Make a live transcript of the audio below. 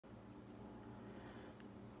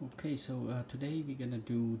Okay, so today we're gonna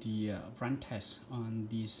do the run test on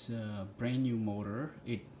this brand new motor.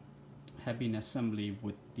 It have been assembled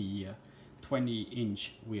with the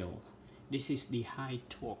 20-inch wheel. This is the high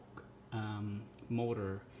torque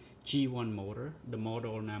motor, G1 motor. The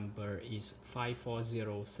model number is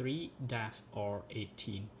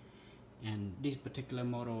 5403-R18, and this particular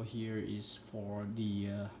model here is for the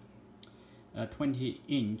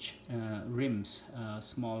 20-inch rims,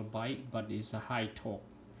 small bike, but it's a high torque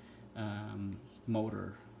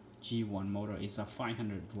motor. G1 motor is a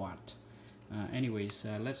 500 watt. Anyways,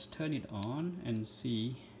 let's turn it on and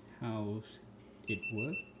see how it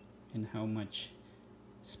works and how much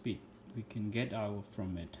speed we can get out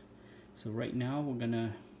from it. So right now we're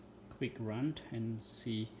gonna quick run and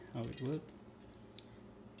see how it works.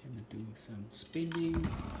 Gonna do some spinning.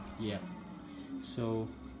 Yep. So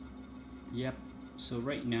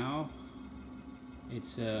right now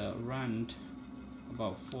it's run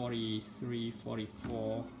about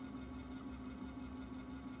 43-44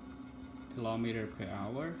 kilometers per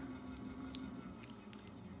hour.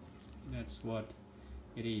 That's what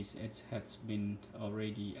it is. It has been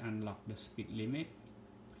already unlocked the speed limit,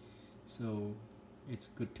 so it's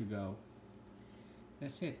good to go.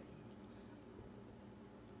 That's it.